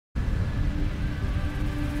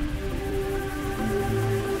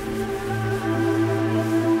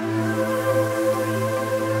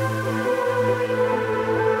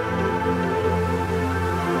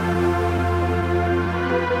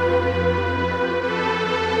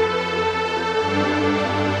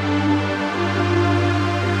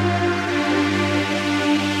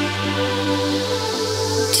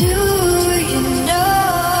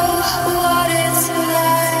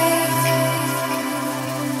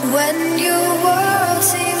When your world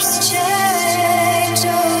seems to change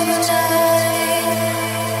overnight,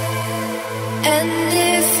 and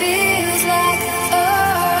it feels like the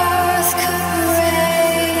earth could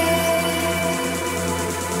break.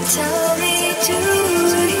 Tell me, do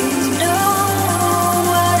you know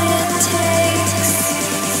what it takes?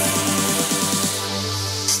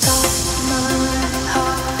 Stop my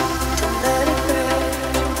heart, don't let it break.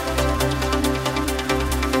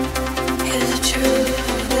 Is it true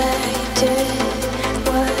that you did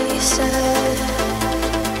what you said?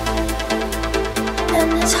 And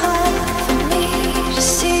it's hard for me to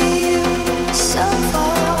see you so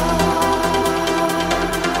far,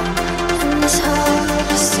 and it's hard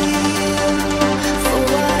to see you for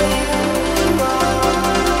what you are.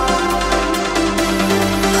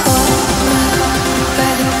 Hold my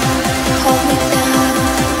breath, hold me down.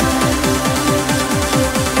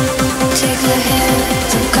 Take the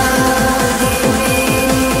hands of God, lead me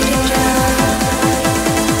to drown.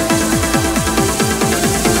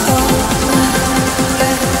 Hold my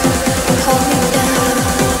breath, hold me down.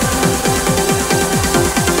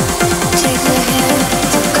 Take the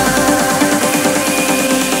hands of God, lead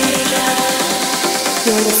me to drown.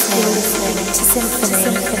 You're listening to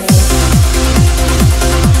Symphony.